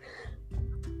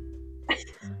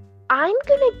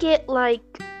gonna get like.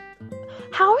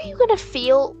 How are you gonna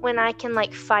feel when I can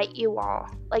like fight you all?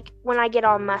 Like when I get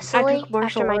all muscly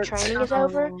after my training is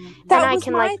over? That And I was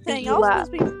can, my like, beat thing. you I was up.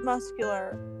 supposed to be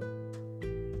muscular.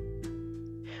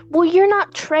 Well, you're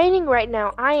not training right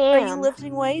now. I Are am. you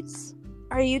lifting weights?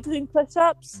 Are you doing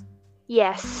push-ups?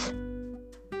 Yes.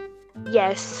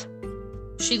 Yes.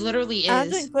 She literally I'm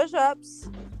doing is. push-ups.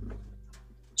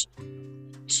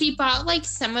 She bought like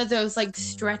some of those like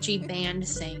stretchy band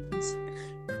things.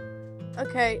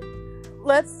 Okay,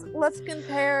 let's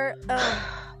compare.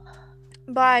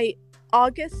 By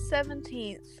August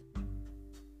 17th,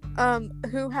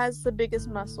 who has the biggest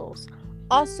muscles?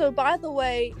 Also, by the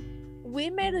way, we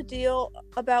made a deal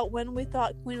about when we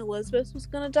thought Queen Elizabeth was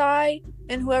gonna die,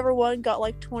 and whoever won got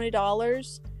like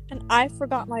 $20, and I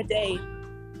forgot my date.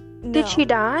 No. Did she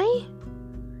die?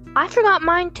 I forgot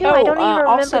mine too. I don't even I'll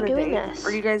remember set a doing date. this.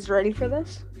 Are you guys ready for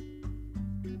this?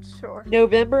 Sure.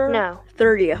 November No.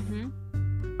 30th. Mhm.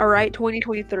 Alright,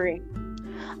 2023.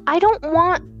 I don't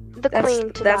want the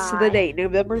queen to That's die. the date.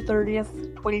 November 30th,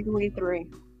 2023.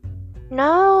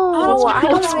 No, Oh, I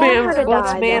don't let's want her to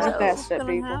let's die. manifest though. it, What's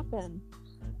gonna people. happen?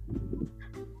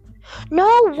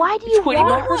 No, why do you 20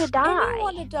 want her miles? to die?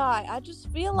 anyone to die. I just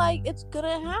feel like it's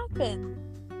gonna happen.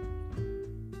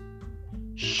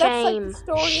 That's like Shame, the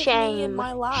story of me in shame,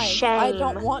 my life. I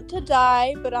don't shame. want to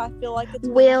die, but I feel like it's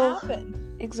Will. gonna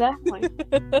happen. Exactly.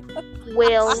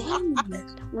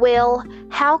 Will,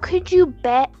 how could you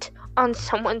bet on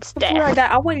someone's Before I death? die,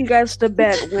 I want you guys to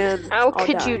bet when How I'll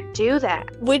could die. you do that?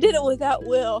 We did it without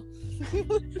Will.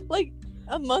 Like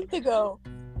a month ago.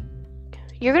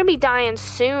 You're gonna be dying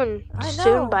soon, I know.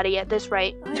 soon, buddy. At this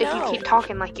rate, I if you know. keep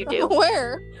talking like you do.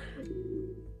 Where?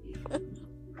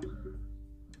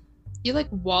 You like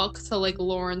walk to like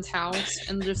Lauren's house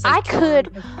and just I like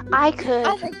could. I I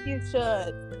could. think you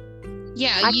should.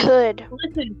 Yeah, I you could.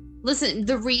 listen,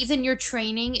 the reason you're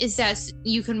training is that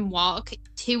you can walk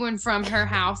to and from her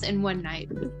house in one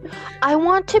night. I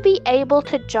want to be able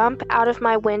to jump out of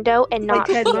my window and Like not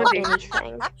Ted feel Bundy.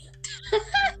 anything.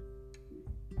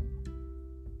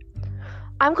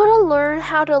 I'm gonna learn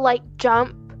how to like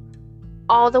jump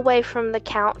all the way from the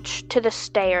couch to the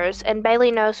stairs, and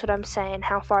Bailey knows what I'm saying,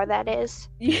 how far that is.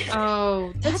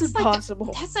 Oh, That's like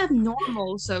impossible. that's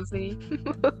abnormal, Sophie.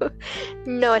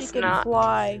 No, She it's can not.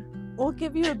 fly. We'll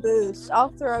give you a boost. I'll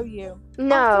throw you.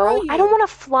 No, throw I don't you. want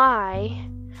to fly.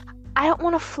 I don't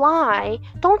want to fly.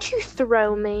 Don't you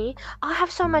throw me. I'll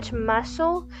have so much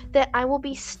muscle that I will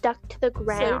be stuck to the So you're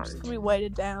ground. just gonna be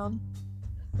weighted down.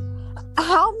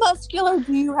 How muscular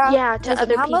do you have? Yeah, to listen,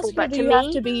 other how people, muscular but do to you have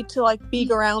me, to be to like be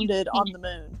grounded on the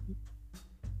moon?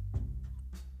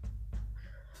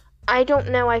 I don't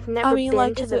know. I've never I mean, been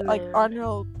like, to is the it like moon.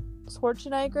 Arnold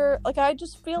Schwarzenegger? Like, I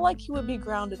just feel like he would be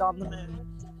grounded on the moon.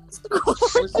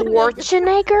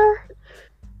 Schwarzenegger?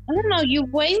 I don't know. You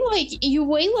weigh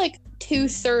like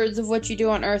 2/3 of what you do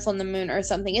on Earth on the moon or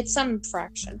something. It's some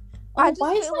fraction. I Oh, just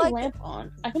why is feel my like lamp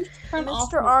on? I can just turn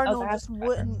off. Mr. Arnold just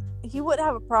wouldn't. He wouldn't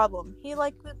have a problem. He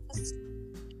like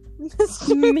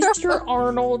Mr.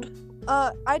 Arnold.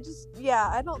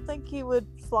 I don't think he would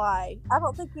fly. I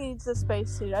don't think he needs a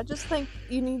spacesuit. I just think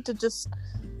you need to just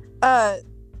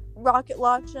rocket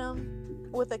launch him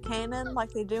with a cannon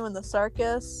like they do in the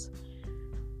circus.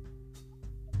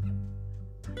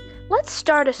 Let's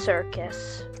start a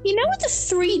circus. You know,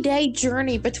 it's a 3-day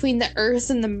journey between the Earth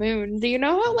and the moon. Do you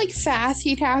know how like fast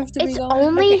he'd have to be It's going?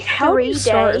 only How do you 3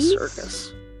 start a days.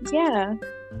 circus? Yeah.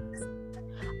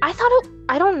 I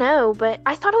don't know, but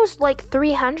I thought it was like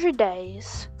 300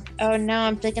 days. Oh no,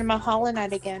 I'm thinking about Hollow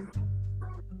Knight again.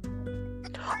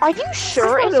 Are you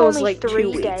sure thought it's it was, only like, 2 3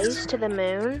 weeks. days to the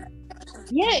moon?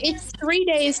 Yeah, it's 3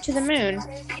 days to the moon.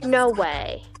 No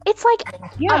way. It's like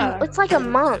Yeah. it's like a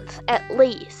month at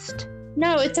least.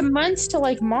 No, it's a month to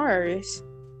like Mars.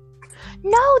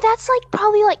 No, that's like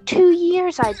probably like 2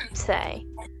 years, I'd say.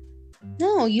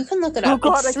 No, you can look it Oh, up.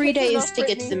 God, I It's 3 can't days enough, to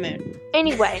get to the Brittany. moon.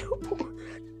 Anyway,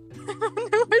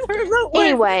 There's no way.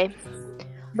 anyway,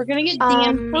 We're gonna get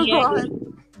Um,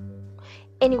 DMCA.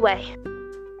 anyway.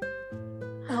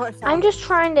 Oh, I found I'm just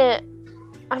trying to.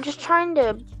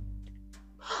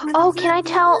 Oh, can I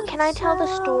tell the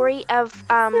story of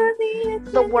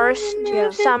the worst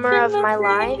summer of my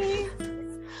life?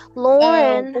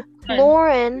 Lauren,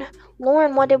 Lauren,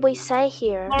 what did we say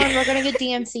here? Lauren, we're gonna get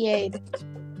DMCA'd.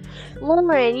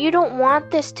 Lauren, you don't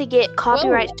want this to get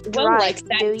copyright Will strike, likes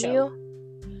that do joke. you?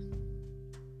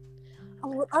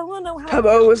 I want to know how.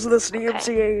 Hello, is this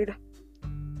DMCA'd?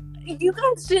 You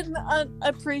guys didn't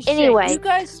appreciate. Anyway. You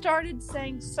guys started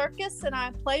saying circus, and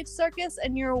I played circus,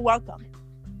 and you're welcome.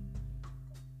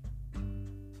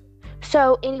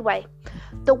 So anyway,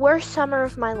 the worst summer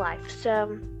of my life.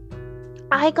 So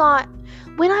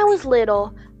when I was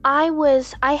little,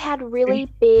 I had really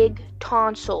big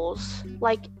tonsils.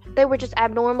 Like they were just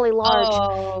abnormally large.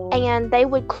 Oh. And they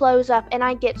would close up, and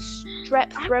I'd get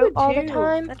strep I throat would all the too.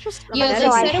 time. That's just Yeah, That's they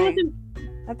so I said it was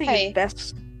I think Hey. it's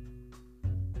best.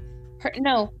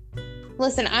 no.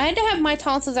 Listen, I had to have my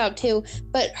tonsils out too,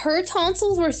 but her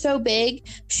tonsils were so big,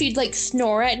 she'd like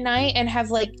snore at night and have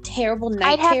like terrible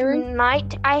night terrors.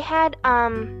 I had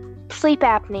sleep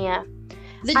apnea.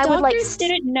 The I would, like, doctors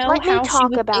didn't know let me how she talk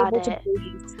was about able to it.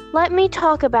 breathe. Let me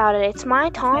talk about it. It's my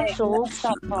Okay, tonsils.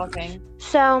 stop talking.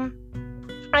 So,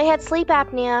 I had sleep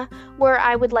apnea where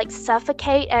I would like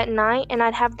suffocate at night, and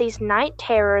I'd have these night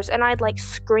terrors, and I'd like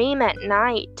scream at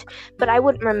night, but I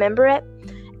wouldn't remember it.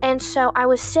 And so I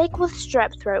was sick with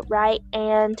strep throat, right?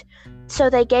 And so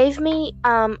they gave me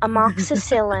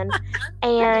amoxicillin,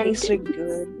 and Tasted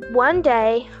good. one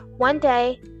day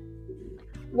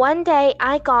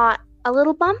I got a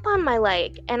little bump on my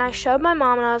leg, and I showed my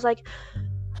mom, and I was like,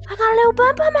 I got a little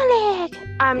bump on my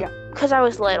leg. Because I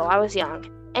was little, I was young.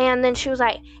 And then she was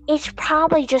like, it's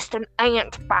probably just an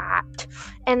ant bite.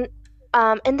 And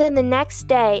and then the next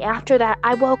day after that,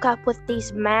 I woke up with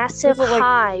these massive Was it like-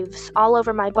 hives all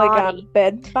over my body.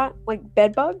 Like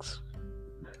bed bugs?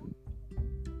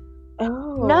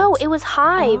 Oh. No, it was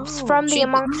hives Oh. from the She-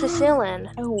 amoxicillin.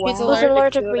 Oh, She's It wow. was an allergic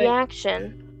allergic to it.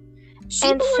 reaction. She's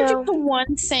And allergic so- to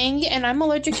one thing, and I'm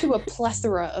allergic to a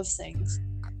plethora of things.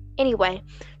 Anyway,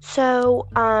 so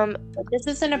But this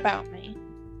isn't about me.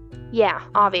 yeah,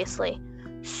 obviously.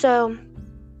 So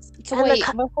So And the wait,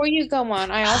 before you go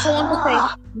on, I also want to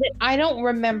say that I don't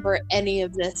remember any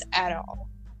of this at all.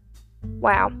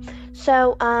 wow.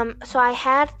 So I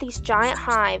had these giant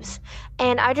hives,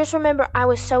 and I just remember I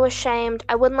was so ashamed.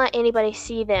 I wouldn't let anybody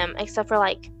see them except for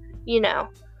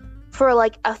for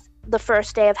the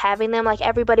first day of having them. Like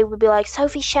everybody would be like,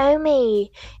 "Sophie, show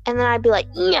me," and then I'd be like,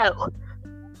 "No."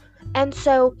 And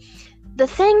so the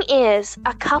thing is,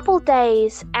 a couple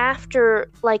days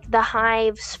after the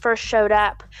hives first showed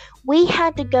up, we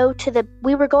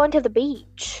were going to the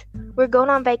beach. We were going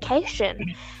on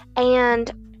vacation.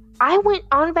 And I went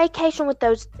on vacation with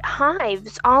those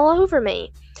hives all over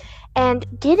me. And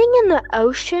getting in the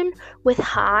ocean with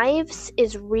hives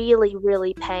is really,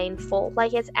 really painful.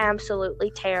 It's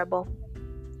absolutely terrible.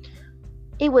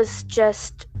 It was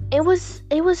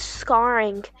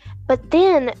scarring. But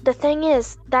then the thing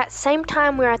is, that same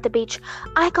time we were at the beach,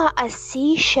 I got a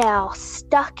seashell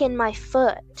stuck in my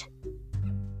foot.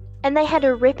 And they had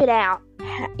to rip it out.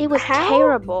 It was How?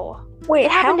 terrible. Wait,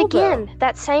 It happened how though? again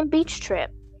that same beach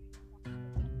trip.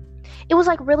 It was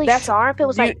really That's sharp. It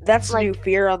was that's like new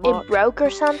fear it unlocked. broke or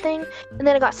something, and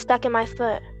then it got stuck in my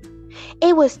foot.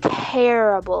 It was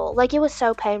terrible. It was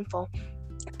so painful.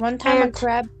 One time a And-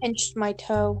 crab pinched my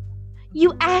toe.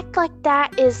 You act like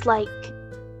that is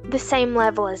the same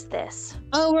level as this.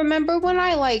 Oh, remember when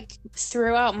I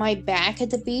threw out my back at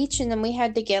the beach, and then we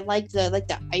had to get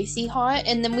the icy hot,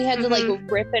 and then we had to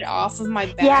rip it off of my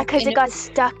back. Yeah, because and it got was-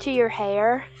 stuck to your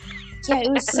hair. yeah,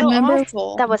 it was so Remember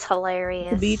awful. That was the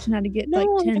hilarious. beach and had to get No,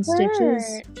 like 10 it stitches.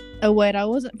 hurt. Oh wait, I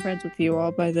wasn't friends with you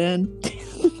all by then.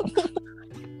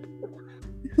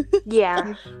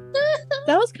 Yeah.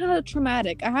 That was kind of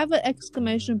traumatic. I have an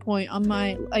exclamation point on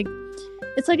my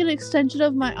it's like an extension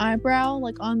of my eyebrow,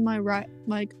 on my right,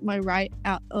 my right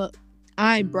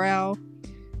eyebrow,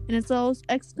 and it's a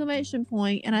exclamation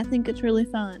point, and I think it's really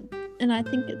fun, and I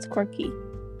think it's quirky.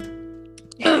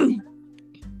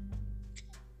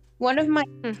 One of my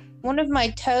Hmm. one of my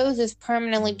toes is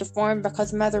permanently deformed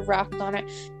because Mother rocked on it.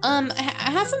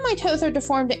 Half of my toes are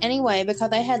deformed anyway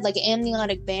because I had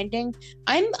amniotic banding.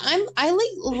 I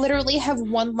literally have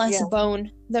one less Yeah.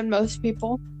 bone than most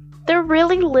people. They're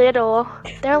really little.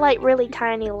 They're really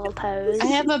tiny little toes. I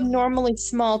have abnormally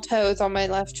small toes on my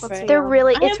left Let's foot. see. They're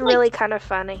really, I it's have, really kind of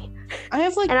funny. I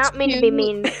have And I don't mean to be two-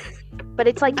 mean, but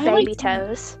it's I baby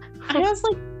toes. I have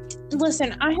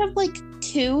listen, I have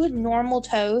two normal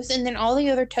toes, and then all the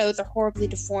other toes are horribly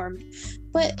deformed.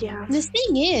 But Yeah. the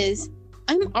thing is,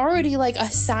 I'm already a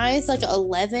size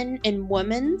 11 in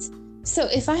women's. So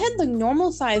if I had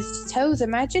normal sized toes,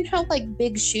 imagine how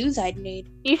big shoes I'd need.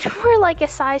 You were a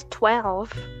size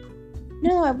 12.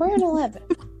 No, I wear an 11.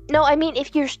 No, I mean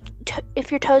if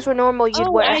your toes were normal, you'd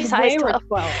wear a I'd size wear a 12.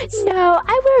 12. No,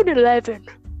 I wear an 11.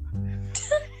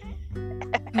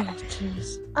 Oh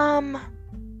jeez.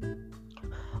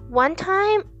 One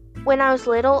time when I was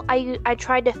little, I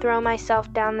tried to throw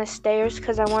myself down the stairs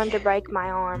because I wanted to break my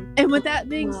arm. And with that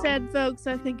being Wow. said, folks,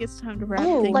 I think it's time to wrap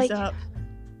Oh, things up.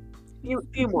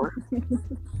 Few more.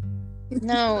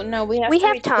 No, we have We to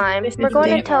have reach the time. 50 We're going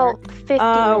minute until mark. 50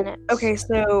 minutes. Okay,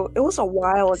 so it was a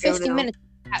while ago 50 now. minutes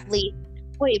at least.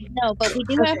 Wait, no, but we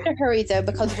do have Okay. to hurry though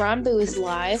because Ranboo is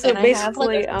live, So and I have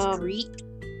basically, a treat.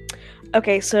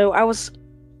 Okay, so I was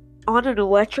on an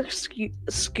electric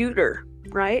scooter,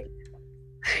 right?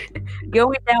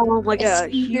 Going down A a scooter?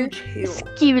 huge hill,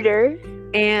 Scooter.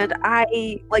 and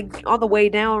I on the way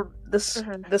down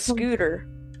Mhm. the scooter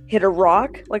hit a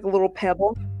rock, a little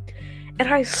pebble, and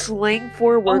I slang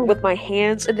forward Oh. with my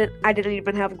hands, and I didn't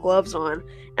even have gloves on,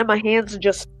 and my hands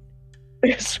just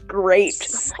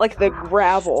scraped the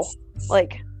gravel,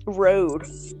 road,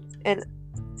 and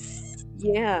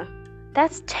yeah,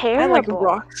 That's I had terrible.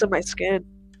 rocks in my skin.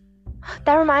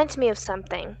 That reminds me of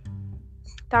something.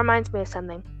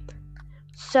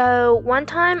 So one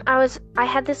time I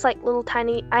had this little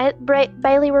tiny.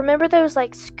 Bailey. Remember those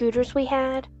scooters we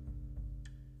had?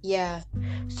 Yeah.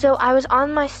 So I was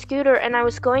on my scooter and I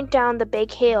was going down the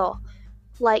big hill,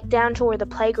 down to where the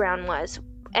playground was.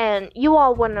 And you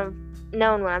all wouldn't have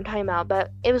known what I'm talking about,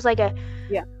 but it was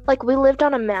Yeah. we lived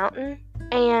on a mountain,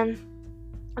 and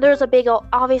there was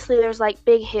obviously there's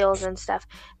big hills and stuff.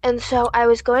 And so I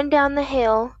was going down the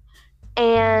hill,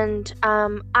 and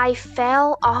I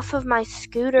fell off of my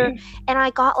scooter, and I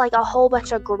got like a whole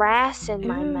bunch of grass in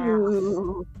my mouth.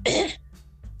 Ooh.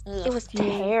 It was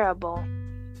terrible.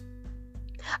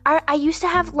 I used to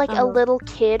have like a Uh-huh. little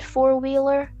kid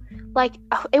four-wheeler. Like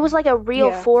it was like a real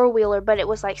Yeah. four-wheeler, but it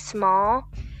was like small.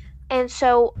 And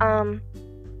so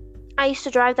I used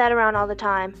to drive that around all the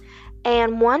time.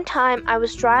 And one time I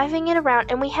was driving it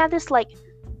around, and we had this like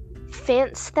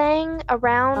fence thing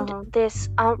around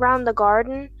around the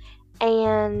garden,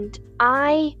 and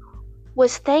I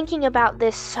was thinking about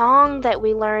this song that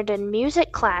we learned in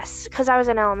music class because I was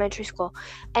in elementary school,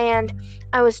 and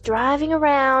I was driving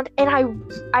around, and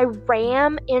I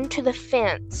ram into the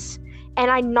fence, and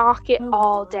I knock it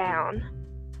all down.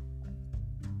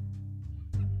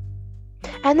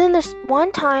 And then this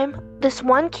one time, this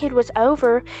one kid was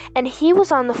over, and he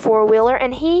was on the four-wheeler,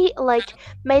 and he like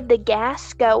made the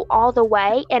gas go all the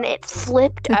way, and it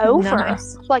flipped over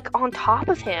Nice. like on top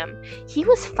of him. He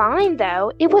was fine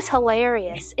though. It was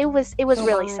hilarious. It was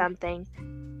really wow. something.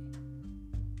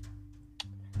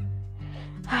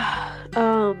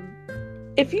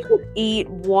 If you could eat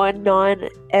one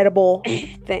non-edible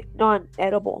thing,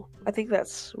 non-edible, I think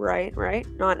that's right?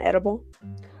 Non-edible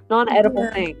Yeah.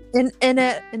 thing.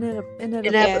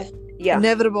 Inevitable. Yeah.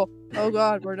 Inevitable. Oh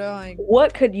God, we're dying.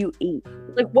 What could you eat?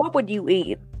 Like, what would you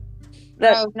eat?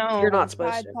 That Oh, no. you're not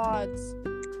supposed Tide to. Pods.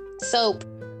 Soap.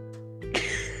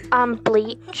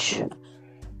 Bleach.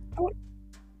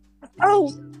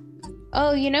 Oh,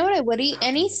 Oh, you know what I would eat?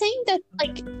 Anything that's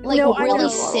like No, I really know.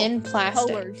 thin plastic.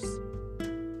 colors.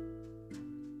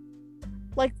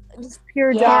 Like just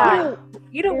pure Yeah. dye.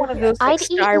 You know, one of those I'd like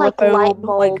eat, like, styrofoam, light like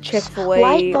bulbs. Chick-fil-A,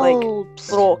 Light like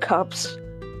bulbs. little cups.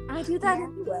 I do that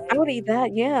anyway. I would eat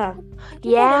that. Yeah.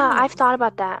 Yeah, I've thought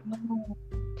about that.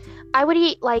 I would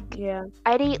eat like Yeah.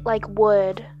 I'd eat like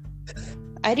wood.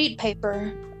 I'd eat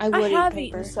paper. I I would have eat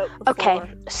eaten paper. soap before. Okay,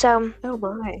 so Oh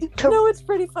my. to No, it's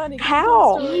pretty funny.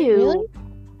 How? you. Really?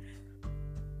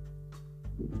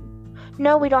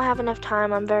 No, we don't have enough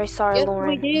time. I'm very sorry, Yes, we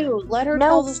Lauren. do. Let her No.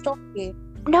 tell the story.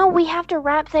 No, we have to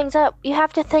wrap things up. You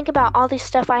have to think about all these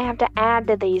stuff I have to add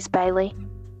to these, Bailey.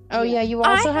 Oh yeah, you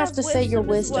I also have to say your as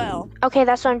wisdom. well. Okay,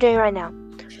 that's what I'm doing right now.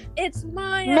 It's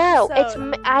my No,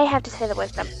 episode. I have to say the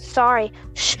wisdom. Sorry.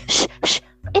 Shh, shh, shh.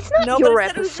 It's not Nobody your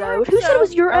said it was your episode. Who said it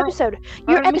was your Oh. episode?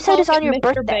 Your episode is on your Mr.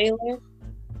 birthday. Baylor.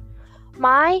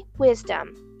 My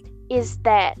wisdom is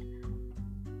that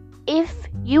if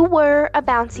you were a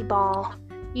bouncy ball,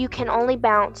 you can only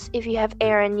bounce if you have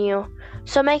air in you.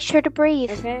 So make sure to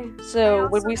breathe. Okay. I So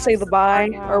when also we have say the some bye,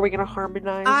 parting are we gonna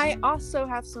harmonize? I also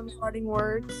have some parting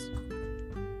words.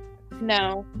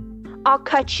 No. I'll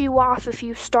cut you off if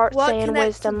you start What saying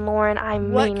connects- wisdom, Lauren. I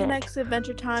What mean it. connects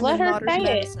Adventure Time Let and her modern say it.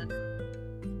 medicine?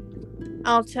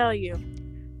 I'll tell you.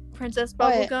 Princess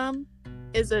What? Bubblegum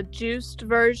is a juiced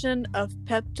version of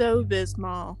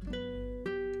Pepto-Bismol.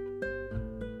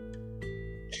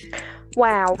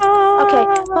 Wow. Okay.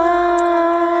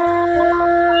 Bye.